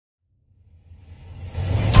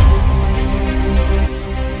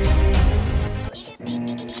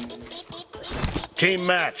Team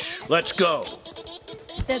match, let's go.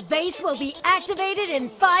 The base will be activated in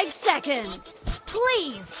 5 seconds.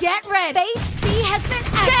 Please get ready. Base C has been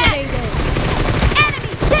activated.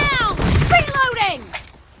 Enemy down! Reloading!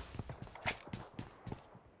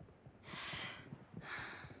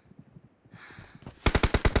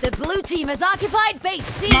 The blue team has occupied base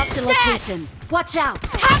C. Mark the location. Watch out.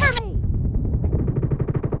 Cover me!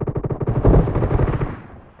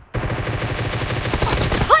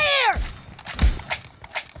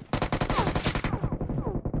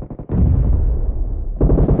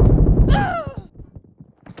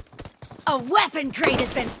 A weapon crate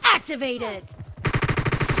has been activated!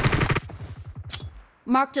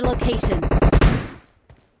 Marked a location.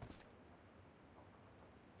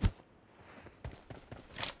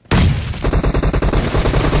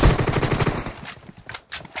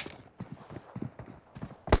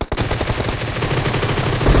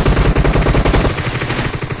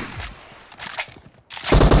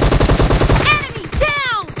 Enemy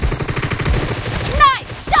down!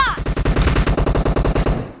 Nice shot!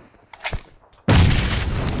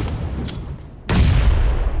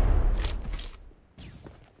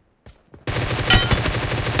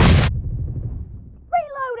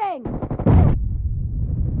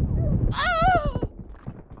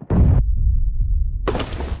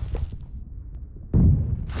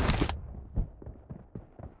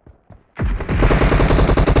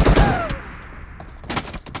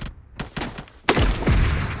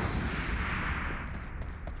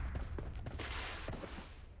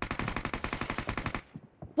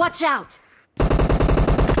 Watch out!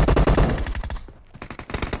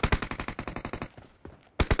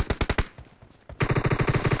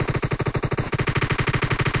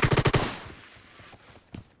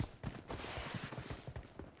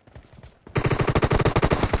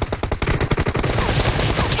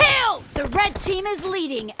 Killed! The red team is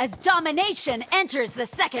leading as domination enters the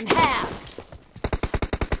second half.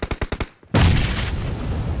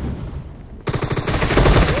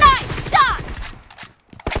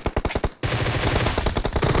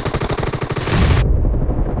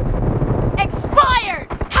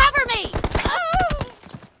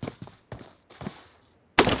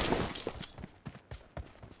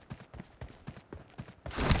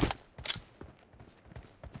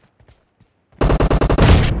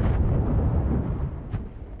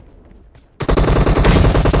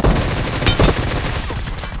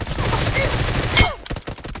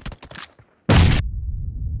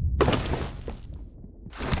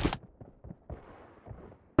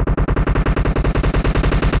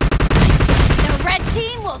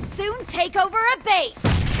 Soon take over a base.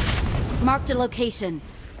 Marked a location.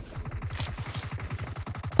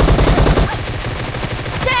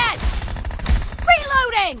 Dead!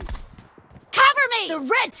 Reloading! Cover me! The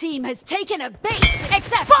red team has taken a base.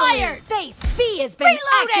 Expired! Base B has been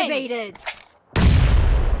activated.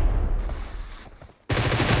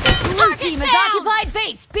 The blue team has occupied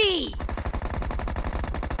base B.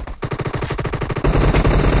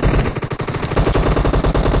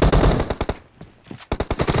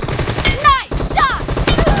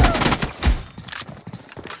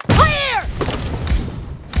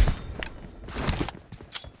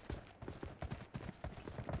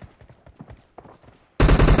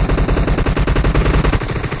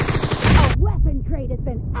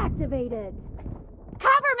 Activated.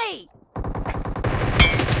 Cover me!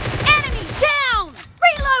 Enemy down!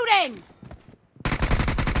 Reloading!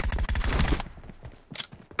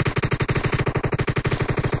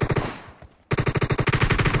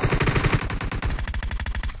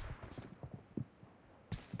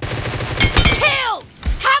 Killed!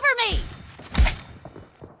 Cover me!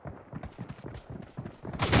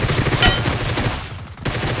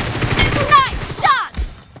 Nice shot!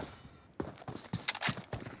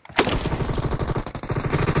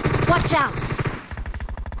 Watch out!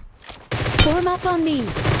 Form up on me.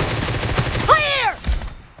 Clear!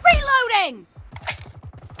 Reloading!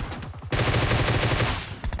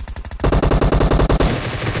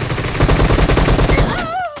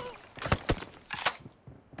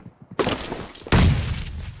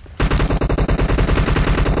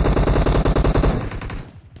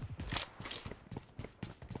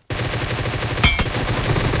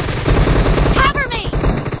 Cover me!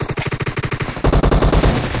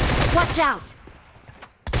 Watch out!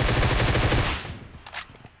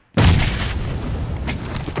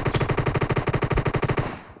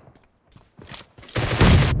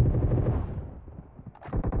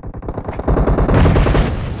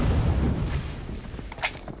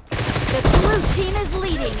 Team is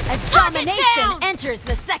leading as domination enters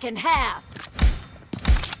the second half.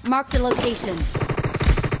 Marked a location.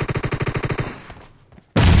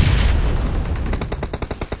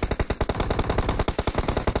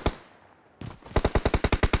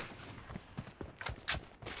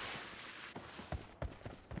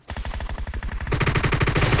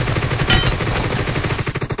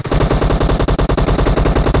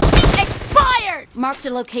 Marked a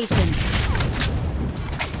location.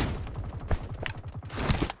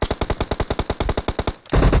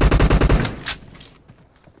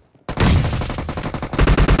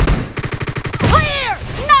 Clear!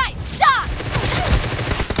 Nice shot!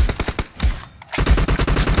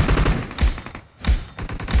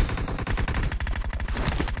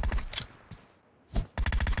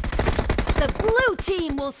 The blue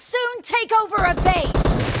team will soon take over a base.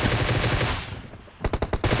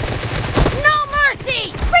 No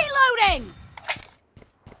mercy! Reloading!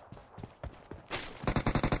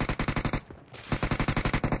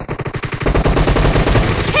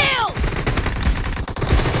 Killed!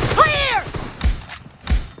 Clear!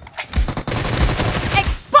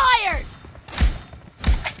 Expired!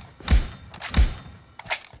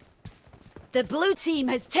 The blue team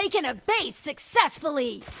has taken a base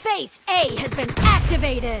successfully. Base A has been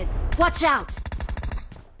activated. Watch out.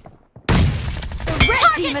 The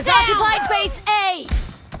red team has occupied base A.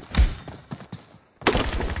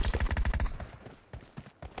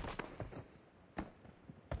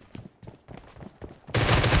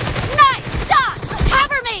 Nice shot!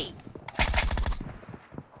 Cover me!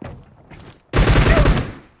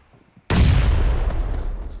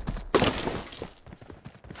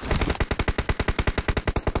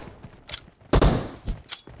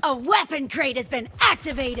 A weapon crate has been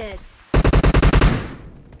activated!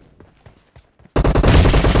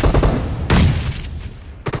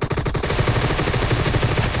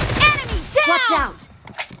 Enemy down! Watch out!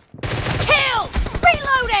 Killed!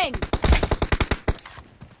 Reloading!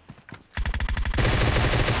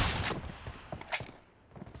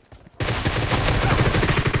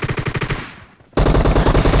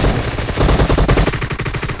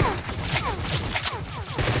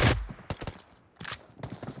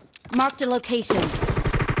 Marked a location.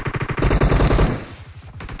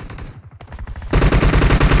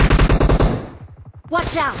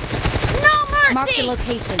 Watch out! No mercy! Marked a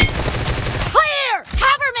location. Clear!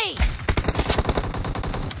 Cover me!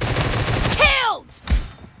 Killed!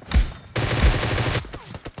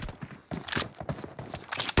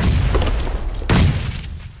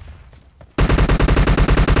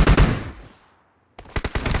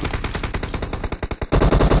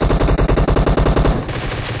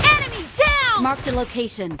 Marked a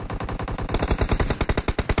location.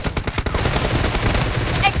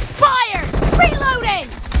 Expired! Reloading!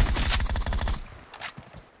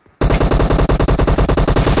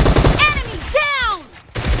 Enemy down!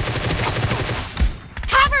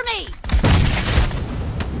 Cover me!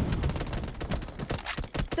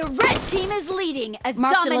 The red team is leading as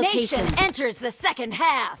Marked a domination location. enters the second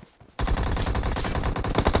half.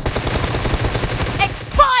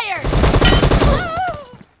 Expired!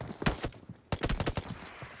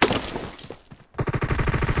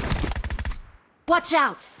 Watch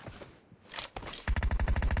out!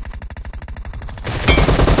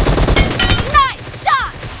 Nice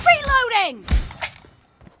shot! Reloading!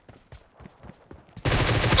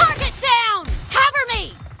 Target down! Cover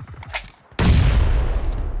me!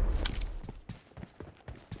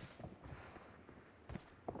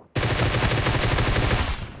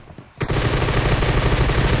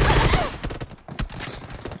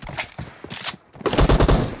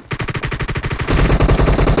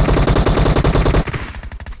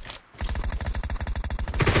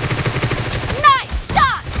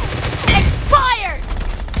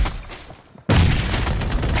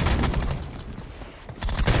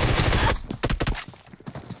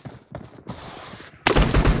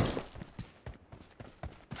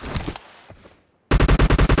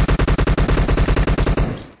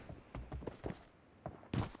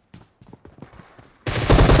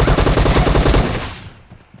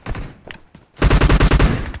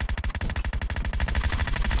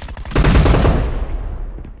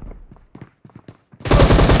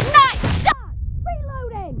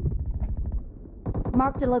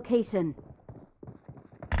 Marked a location.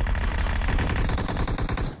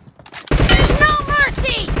 No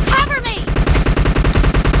mercy! Cover me!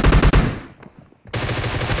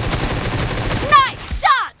 Nice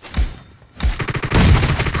shot!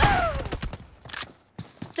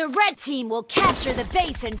 The red team will capture the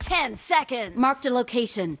base in 10 seconds. Marked a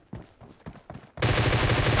location.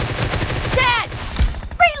 Dead!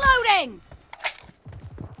 Reloading!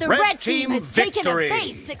 The Red red team team has taken a victory.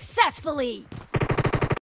 base successfully.